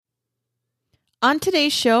On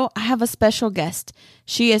today's show, I have a special guest.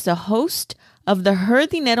 She is a host of the Her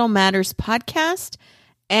Dinero Matters podcast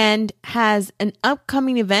and has an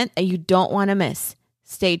upcoming event that you don't want to miss.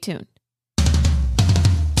 Stay tuned.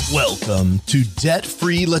 Welcome to Debt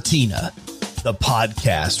Free Latina, the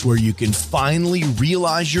podcast where you can finally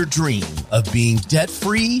realize your dream of being debt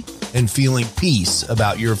free and feeling peace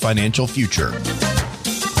about your financial future.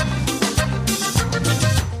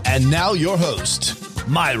 And now your host,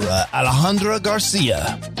 Mayra Alejandra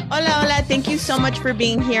Garcia. Hola. Thank you so much for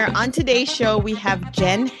being here. On today's show, we have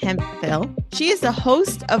Jen Hemphill. She is the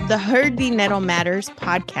host of the Her Dinero Matters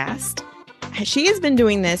podcast. She has been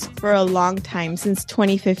doing this for a long time, since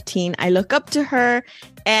 2015. I look up to her,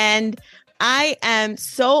 and I am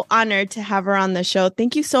so honored to have her on the show.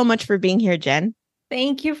 Thank you so much for being here, Jen.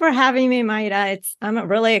 Thank you for having me, Mayra. I'm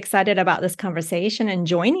really excited about this conversation and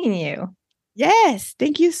joining you. Yes,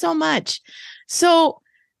 thank you so much. So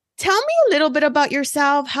tell me a little bit about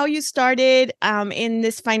yourself, how you started in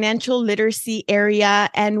this financial literacy area,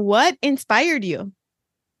 and what inspired you.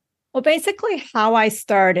 Well, basically how I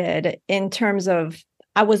started in terms of,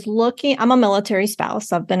 I'm a military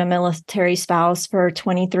spouse. I've been a military spouse for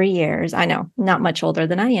 23 years. I know, not much older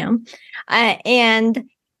than I am. And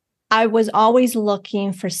I was always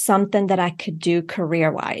looking for something that I could do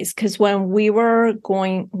career-wise. Because when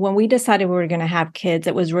we decided we were going to have kids,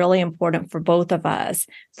 it was really important for both of us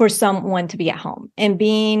for someone to be at home.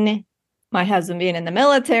 And my husband being in the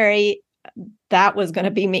military, that was going to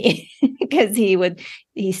be me because he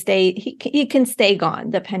can stay gone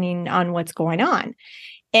depending on what's going on.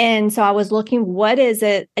 And so I was looking, what is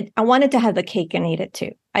it? I wanted to have the cake and eat it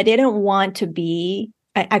too. I didn't want to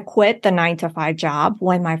I quit the 9-to-5 job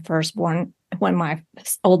when my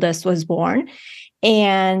oldest was born.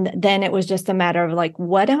 And then it was just a matter of like,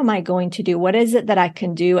 what am I going to do? What is it that I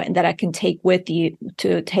can do and that I can take with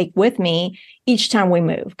me each time we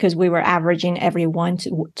move? Because we were averaging every 1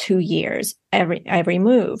 to 2 years, every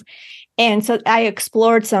move. And so I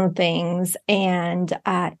explored some things, and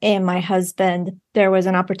my husband, there was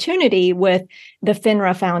an opportunity with the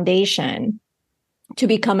FINRA Foundation to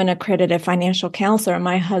become an accredited financial counselor.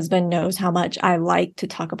 My husband knows how much I like to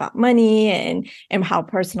talk about money and how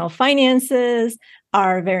personal finances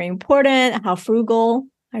are very important, how frugal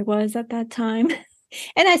I was at that time.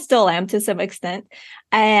 And I still am to some extent.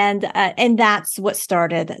 And that's what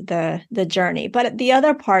started the journey. But the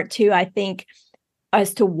other part too, I think,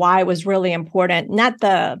 as to why it was really important, not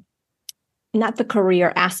the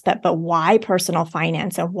career aspect, but why personal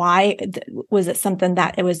finance and why was it something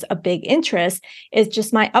that it was a big interest, is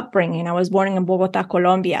just my upbringing. I was born in Bogota,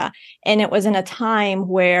 Colombia, and it was in a time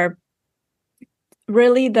where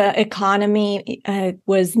really the economy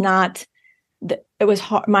was not. It was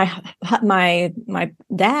hard. My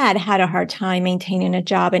dad had a hard time maintaining a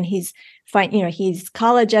job, and he's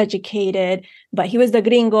college educated, but he was the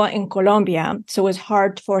gringo in Colombia. So it was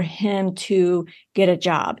hard for him to get a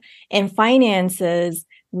job, and finances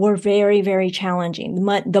were very, very challenging.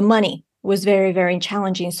 The money was very, very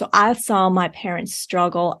challenging. So I saw my parents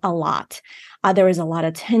struggle a lot. There was a lot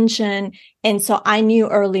of tension. And so I knew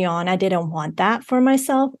early on, I didn't want that for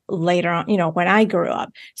myself later on, when I grew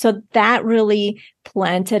up. So that really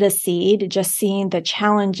planted a seed, just seeing the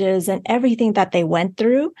challenges and everything that they went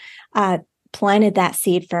through, planted that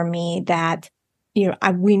seed for me that,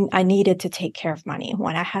 I needed to take care of money.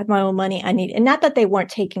 When I had my own money, and not that they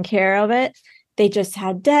weren't taking care of it. They just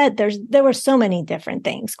had debt. There were so many different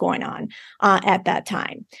things going on at that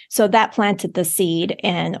time. So that planted the seed.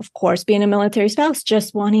 And of course, being a military spouse,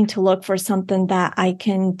 just wanting to look for something that I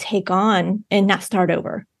can take on and not start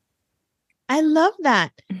over. I love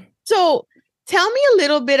that. So tell me a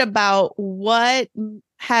little bit about what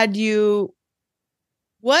inspired you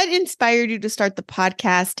to start the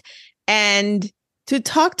podcast and to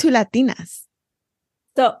talk to Latinas?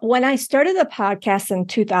 So when I started the podcast in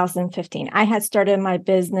 2015, I had started my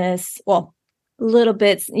business, well, a little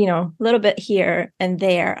bit here and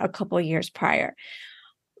there a couple of years prior.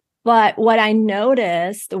 But what I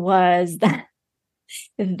noticed was that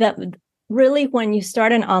really when you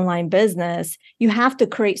start an online business, you have to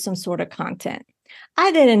create some sort of content.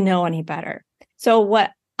 I didn't know any better. So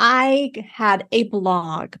I had a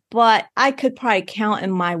blog, but I could probably count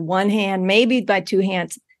in my one hand, maybe by two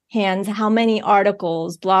hands, how many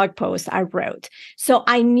articles, blog posts I wrote. So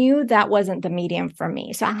I knew that wasn't the medium for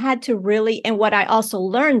me. So I had to really, and what I also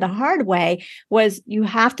learned the hard way was you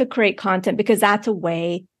have to create content because that's a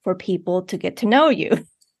way for people to get to know you.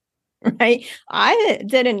 Right? I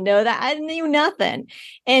didn't know that. I knew nothing.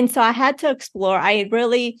 And so I had to explore.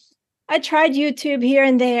 I tried YouTube here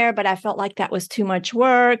and there, but I felt like that was too much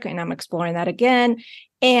work, and I'm exploring that again.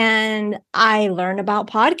 And I learned about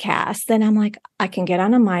podcasts. Then I'm like, I can get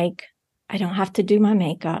on a mic. I don't have to do my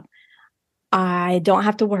makeup. I don't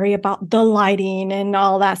have to worry about the lighting and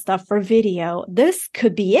all that stuff for video. This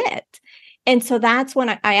could be it. And so that's when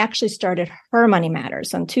I actually started Her Money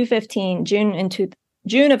Matters on June of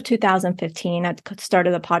 2015. I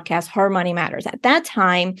started the podcast Her Money Matters. At that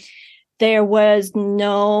time, there was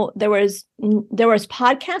podcasts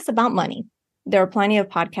about money. There were plenty of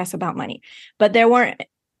podcasts about money, but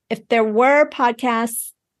if there were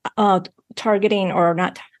podcasts targeting or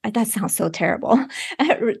not, that sounds so terrible.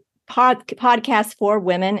 Podcasts for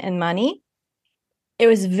women and money, it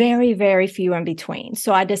was very, very few in between.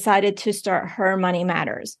 So I decided to start Her Money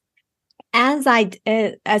Matters. As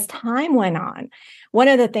time went on, one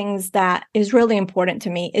of the things that is really important to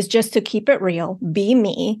me is just to keep it real, be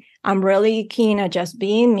me. I'm really keen on just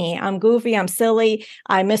being me. I'm goofy, I'm silly,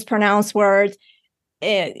 I mispronounce words.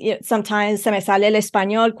 Sometimes se me sale el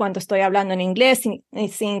español cuando estoy hablando en inglés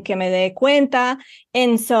sin que me dé cuenta.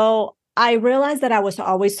 And so I realized that I was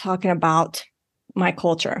always talking about my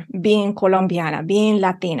culture, being Colombiana, being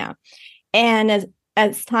Latina. And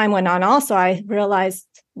as time went on, also, I realized,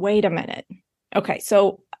 wait a minute. Okay,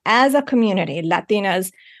 so as a community,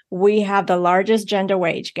 Latinas, we have the largest gender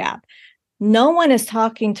wage gap. No one is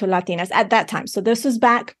talking to Latinas at that time. So this was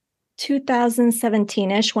back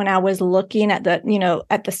 2017-ish when I was looking at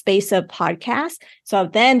the space of podcasts. So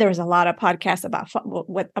then there was a lot of podcasts about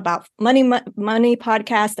money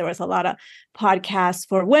podcasts. There was a lot of podcasts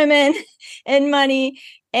for women and money.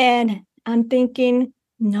 And I'm thinking,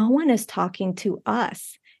 no one is talking to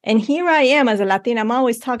us. And here I am as a Latina. I'm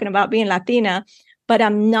always talking about being Latina, but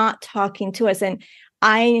I'm not talking to us. And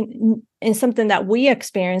something that we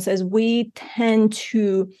experience is we tend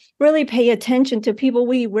to really pay attention to people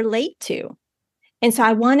we relate to. And so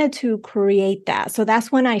I wanted to create that. So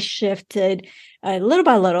that's when I shifted little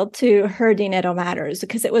by little to Her Dinero Matters,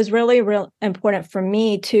 because it was really, real important for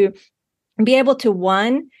me to be able to,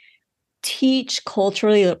 one, teach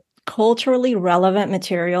culturally relevant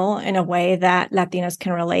material in a way that Latinas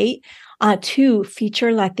can relate. Two,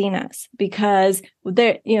 feature Latinas, because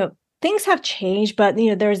things have changed, but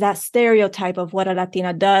there's that stereotype of what a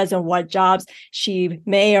Latina does and what jobs she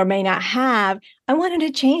may or may not have. I wanted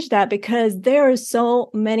to change that because there are so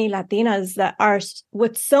many Latinas that are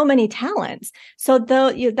with so many talents. So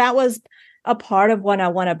that was a part of what I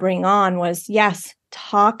want to bring on was, yes,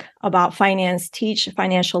 talk about finance, teach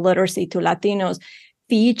financial literacy to Latinos,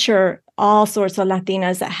 feature all sorts of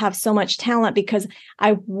Latinas that have so much talent, because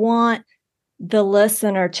I want the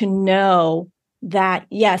listener to know that,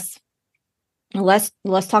 yes, let's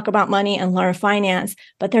talk about money and learn finance,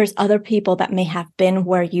 but there's other people that may have been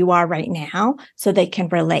where you are right now, so they can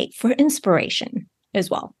relate, for inspiration as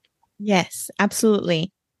well. Yes, absolutely.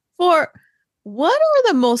 What are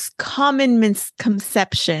the most common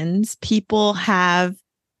misconceptions people have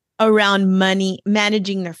around money,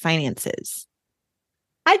 managing their finances?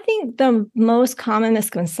 I think the most common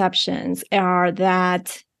misconceptions are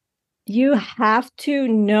that you have to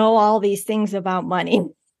know all these things about money.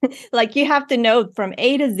 Like you have to know from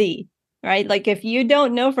A to Z, right? Like if you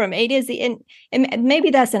don't know from A to Z, and maybe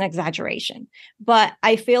that's an exaggeration, but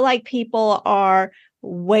I feel like people are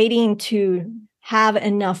waiting to have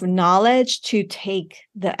enough knowledge to take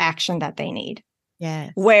the action that they need.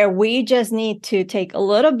 Yes. Where we just need to take a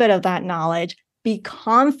little bit of that knowledge, be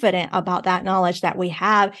confident about that knowledge that we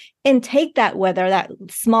have, and take that, whether that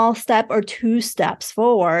small step or 2 steps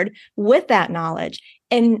forward with that knowledge,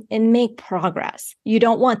 and make progress. You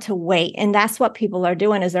don't want to wait. And that's what people are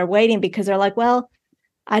doing, is they're waiting because they're like, well,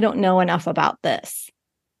 I don't know enough about this.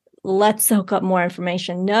 Let's soak up more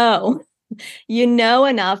information. No, you know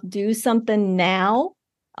enough. Do something now.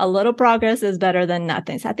 A little progress is better than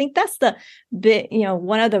nothing. So I think that's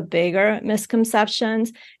one of the bigger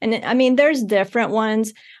misconceptions. And I mean, there's different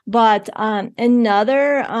ones, but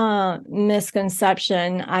another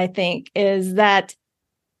misconception, I think, is that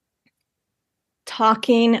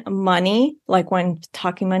talking money, like when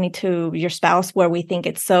talking money to your spouse, where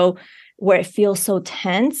it feels so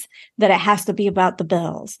tense, that it has to be about the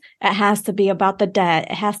bills. It has to be about the debt.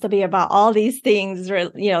 It has to be about all these things,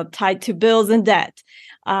 tied to bills and debt.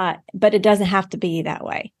 But it doesn't have to be that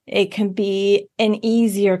way. It can be an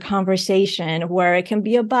easier conversation where it can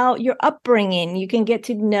be about your upbringing. You can get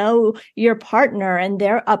to know your partner and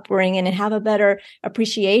their upbringing and have a better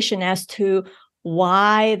appreciation as to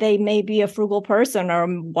why they may be a frugal person or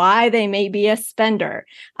why they may be a spender.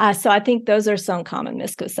 So I think those are some common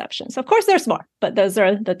misconceptions. Of course, there's more, but those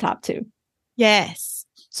are the top 2. Yes.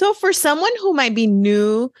 So for someone who might be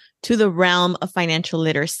new to the realm of financial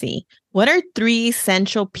literacy, what are 3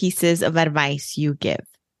 essential pieces of advice you give?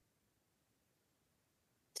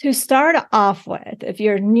 To start off with, if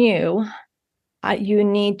you're new, you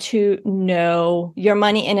need to know your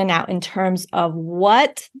money in and out in terms of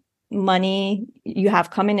what money you have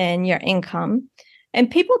coming in, your income. And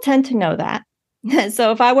people tend to know that.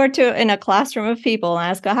 So if I were to, in a classroom of people,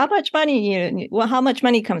 ask how much money how much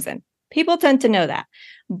money comes in, people tend to know that.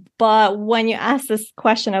 But when you ask this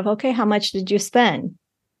question of, okay, how much did you spend?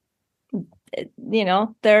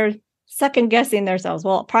 They're second guessing themselves.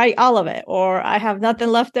 Well, probably all of it, or I have nothing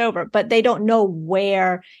left over, but they don't know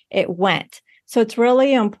where it went. So it's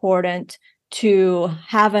really important to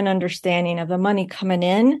have an understanding of the money coming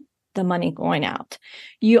in, the money going out.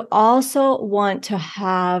 You also want to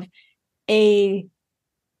have you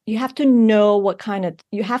have to know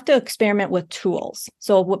you have to experiment with tools.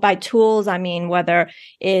 So by tools, I mean, whether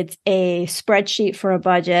it's a spreadsheet for a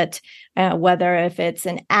budget, whether if it's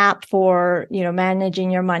an app for, managing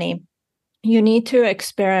your money, you need to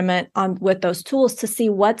experiment with those tools to see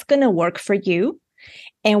what's going to work for you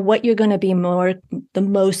and what you're going to be the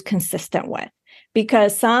most consistent with.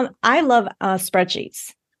 Because I love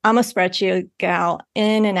spreadsheets. I'm a spreadsheet gal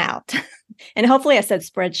in and out. And hopefully I said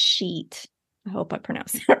spreadsheet. I hope I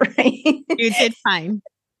pronounced that right. You did fine.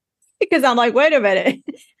 Because I'm like, wait a minute.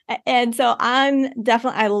 And so I'm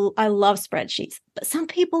definitely, I love spreadsheets, but some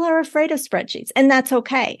people are afraid of spreadsheets, and that's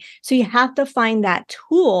okay. So you have to find that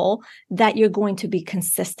tool that you're going to be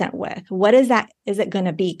consistent with. What is that? Is it going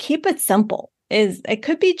to be? Keep it simple. It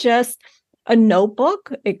could be just a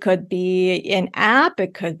notebook. It could be an app.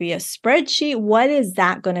 It could be a spreadsheet. What is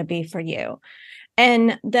that going to be for you?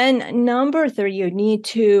 And then number 3, you need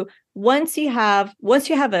to, once you have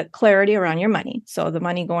a clarity around your money, so the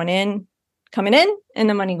money coming in and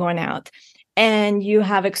the money going out, and you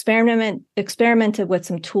have experimented with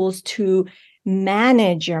some tools to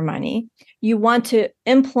manage your money, you want to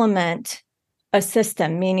implement a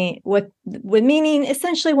system, meaning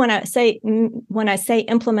essentially when I say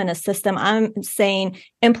implement a system, I'm saying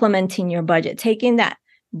implementing your budget, taking that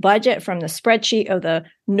budget from the spreadsheet or the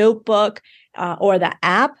notebook or the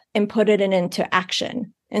app and put it into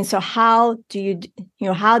action. And so how do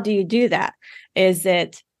you do that? Is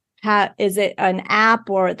it an app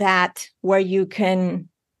or that where you can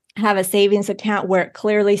have a savings account where it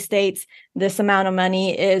clearly states this amount of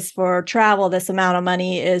money is for travel, this amount of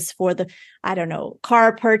money is for the,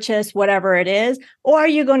 car purchase, whatever it is, or are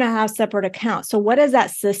you going to have separate accounts? So what is that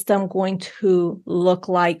system going to look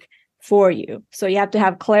like for you? So you have to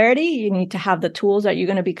have clarity. You need to have the tools that you're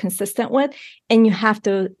going to be consistent with, and you have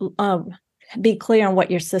to be clear on what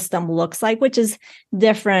your system looks like, which is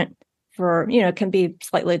different it can be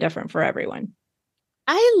slightly different for everyone.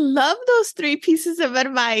 I love those 3 pieces of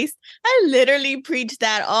advice. I literally preach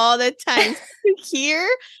that all the time. You hear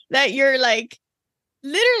that you're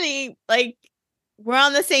literally we're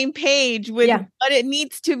on the same page with what it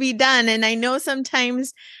needs to be done. And I know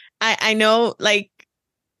sometimes I know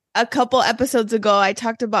a couple episodes ago, I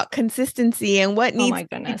talked about consistency and what needs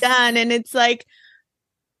to be done. And it's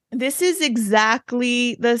this is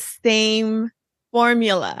exactly the same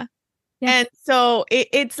formula. Yeah. And so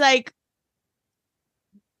it's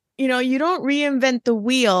you don't reinvent the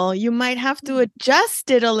wheel. You might have to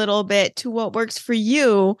adjust it a little bit to what works for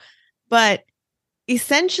you, but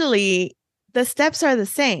essentially the steps are the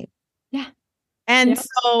same. Yeah. And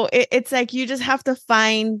so it's you just have to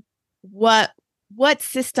find what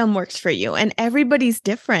system works for you, and everybody's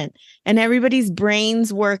different and everybody's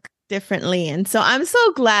brains work differently. And so I'm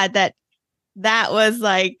so glad that was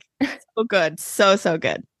so good. So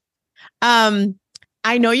good.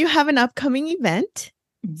 I know you have an upcoming event.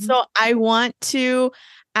 Mm-hmm. So I want to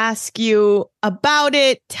ask you about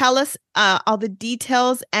it. Tell us all the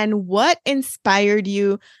details and what inspired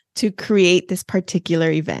you to create this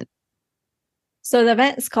particular event. So the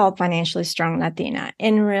event is called Financially Strong Latina.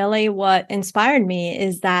 And really what inspired me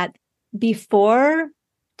is that before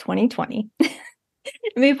 2020,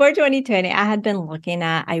 I had been looking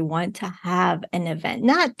at, I want to have an event,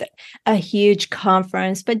 not a huge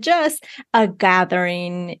conference, but just a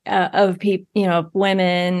gathering of people,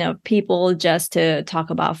 women, of people just to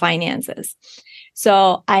talk about finances.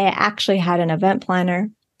 So I actually had an event planner.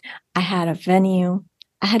 I had a venue.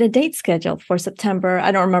 I had a date scheduled for September.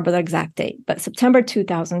 I don't remember the exact date, but September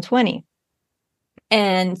 2020.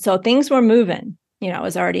 And so things were moving. I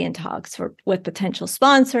was already in talks with potential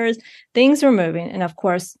sponsors. Things were moving. And of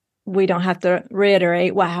course, we don't have to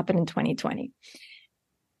reiterate what happened in 2020.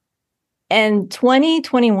 And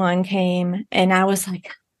 2021 came, and I was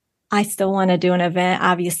like, I still want to do an event.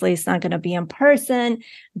 Obviously, it's not going to be in person,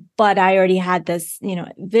 but I already had this,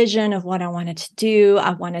 vision of what I wanted to do.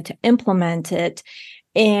 I wanted to implement it.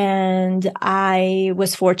 And I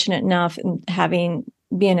was fortunate enough in having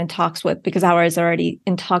being in talks with, because I was already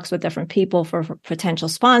in talks with different people for potential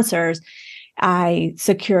sponsors, I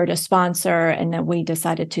secured a sponsor, and then we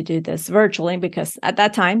decided to do this virtually because at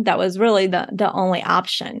that time that was really the only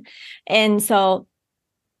option. And so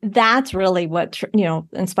that's really what,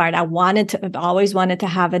 inspired. I've always wanted to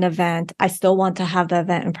have an event. I still want to have the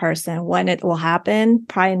event in person. When it will happen,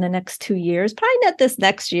 probably in the next 2 years, probably not this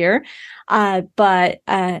next year. But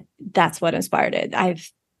that's what inspired it.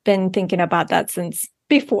 I've been thinking about that since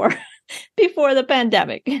before the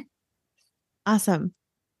pandemic. Awesome.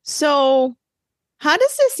 So how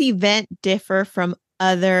does this event differ from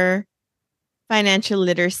other financial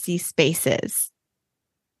literacy spaces?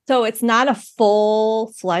 So it's not a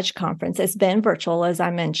full-fledged conference. It's been virtual, as I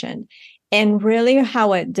mentioned. And really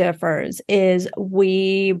how it differs is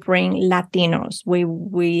we bring Latinos.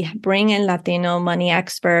 We bring in Latino money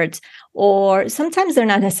experts, or sometimes they're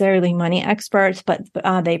not necessarily money experts, but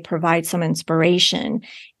they provide some inspiration.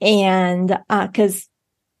 And because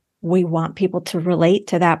we want people to relate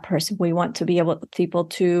to that person. We want to be people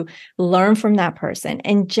to learn from that person.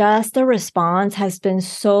 And just the response has been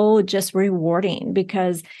so just rewarding,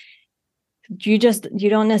 because you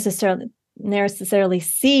don't necessarily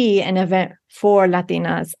see an event for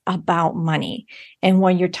Latinas about money. And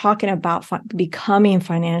when you're talking about becoming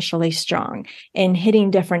financially strong and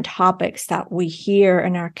hitting different topics that we hear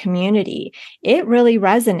in our community, it really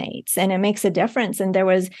resonates and it makes a difference. And there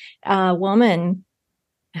was a woman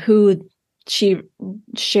who she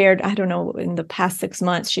shared, I don't know, in the past 6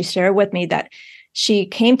 months, she shared with me that she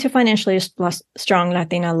came to Financially Strong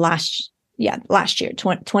Latina last year,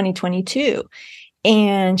 2022.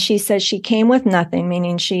 And she said she came with nothing,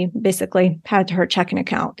 meaning she basically had her checking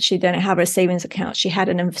account. She didn't have a savings account. She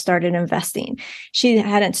hadn't started investing. She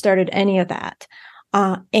hadn't started any of that.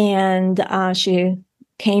 And she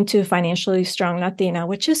came to Financially Strong Latina,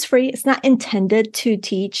 which is free. It's not intended to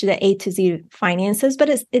teach the A to Z finances, but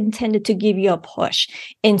it's intended to give you a push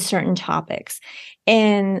in certain topics.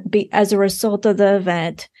 And as a result of the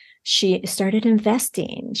event, she started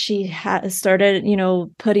investing. She started,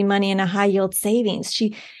 putting money in a high yield savings.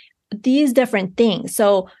 These different things.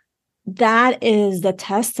 So that is the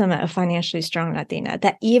testament of Financially Strong Latina,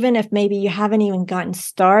 that even if maybe you haven't even gotten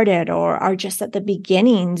started or are just at the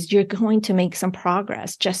beginnings, you're going to make some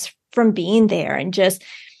progress just from being there, and just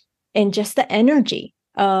the energy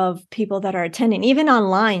of people that are attending. Even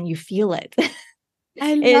online, you feel it.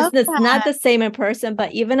 It's not the same in person,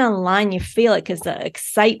 but even online, you feel it because the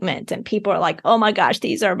excitement and people are like, oh my gosh,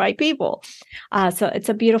 these are my people. So it's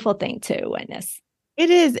a beautiful thing to witness. It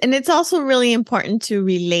is. And it's also really important to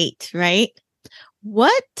relate, right?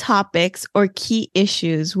 What topics or key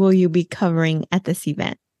issues will you be covering at this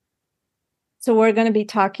event? So we're going to be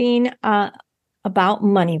talking about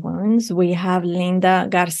money wounds. We have Linda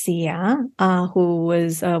Garcia, who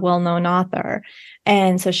is a well-known author.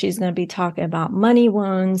 And so she's going to be talking about money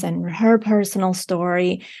wounds and her personal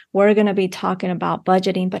story. We're going to be talking about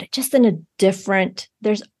budgeting, but just in a different,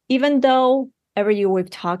 even though every year we've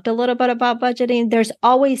talked a little bit about budgeting, there's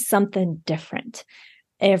always something different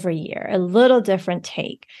every year, a little different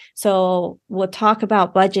take. So we'll talk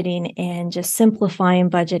about budgeting and just simplifying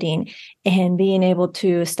budgeting and being able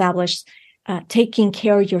to establish taking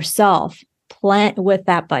care of yourself, plan with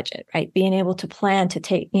that budget, right? Being able to plan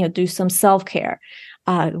to do some self-care.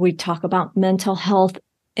 We talk about mental health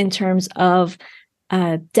in terms of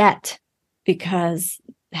debt, because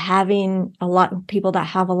having a lot of people that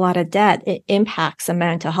have a lot of debt, it impacts the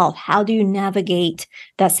mental health. How do you navigate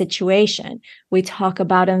that situation? We talk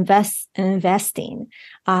about investing.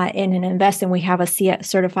 In an investing, we have a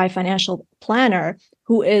certified financial planner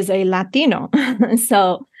who is a Latino.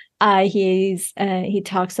 So he's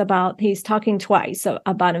talking twice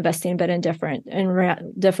about investing, but in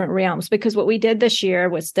different realms, because what we did this year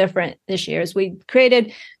was different. This year is we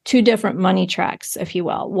created 2 different money tracks, if you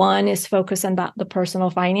will. One is focused on about the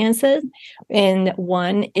personal finances, and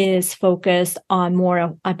one is focused on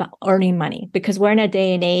more about earning money, because we're in a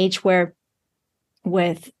day and age where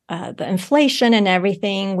with the inflation and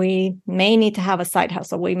everything, we may need to have a side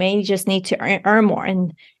hustle. We may just need to earn more,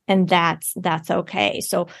 and that's okay.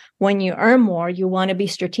 So when you earn more, you want to be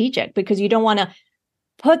strategic, because you don't want to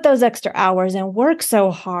put those extra hours and work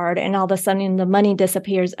so hard and all of a sudden the money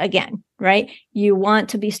disappears again, right? You want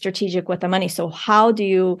to be strategic with the money. So how do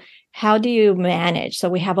you manage? So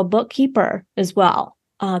we have a bookkeeper as well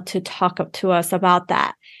to talk to us about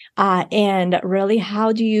that. And really,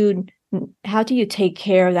 how do you take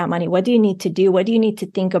care of that money? What do you need to do? What do you need to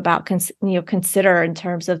think about, consider in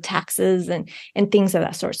terms of taxes and things of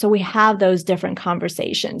that sort? So we have those different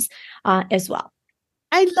conversations as well.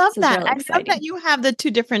 I love that. Really I love that you have the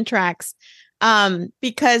 2 different tracks.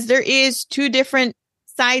 because there is two different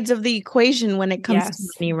sides of the equation when it comes to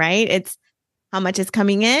money, right? It's how much is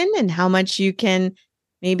coming in and how much you can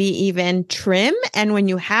maybe even trim. And when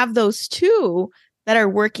you have those two that are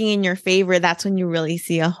working in your favor, that's when you really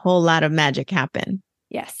see a whole lot of magic happen.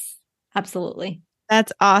 Yes, absolutely.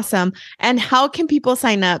 That's awesome. And how can people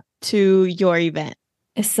sign up to your event?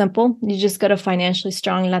 It's simple. You just go to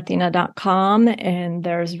financiallystronglatina.com and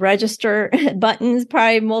there's register buttons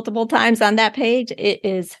probably multiple times on that page. It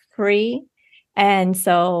is free. And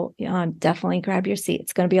so definitely grab your seat.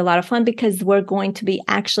 It's going to be a lot of fun because we're going to be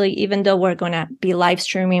actually, even though we're going to be live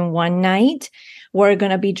streaming one night, we're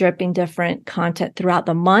going to be dripping different content throughout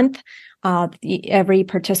the month. Every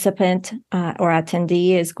participant or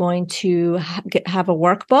attendee is going to have a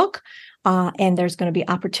workbook. And there's going to be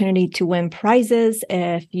opportunity to win prizes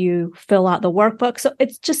if you fill out the workbook. So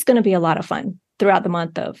it's just going to be a lot of fun throughout the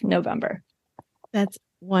month of November. That's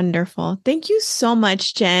wonderful. Thank you so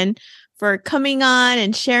much, Jen, for coming on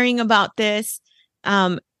and sharing about this.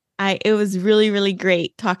 It was really, really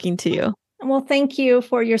great talking to you. Well, thank you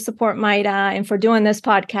for your support, Maida, and for doing this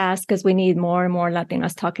podcast because we need more and more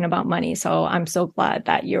Latinas talking about money. So I'm so glad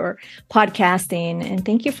that you're podcasting, and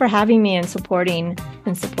thank you for having me and supporting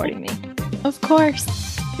me. Of course.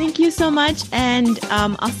 Thank you so much. And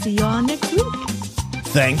I'll see you all next week.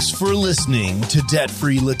 Thanks for listening to Debt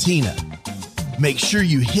Free Latina. Make sure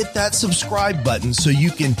you hit that subscribe button so you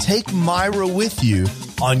can take Myra with you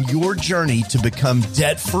on your journey to become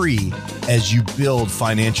debt free as you build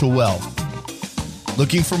financial wealth.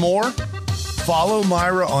 Looking for more? Follow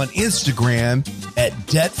Myra on Instagram at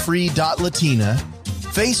debtfree.latina,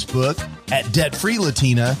 Facebook at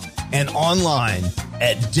debtfreelatina, and online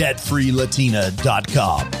at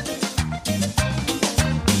debtfreelatina.com.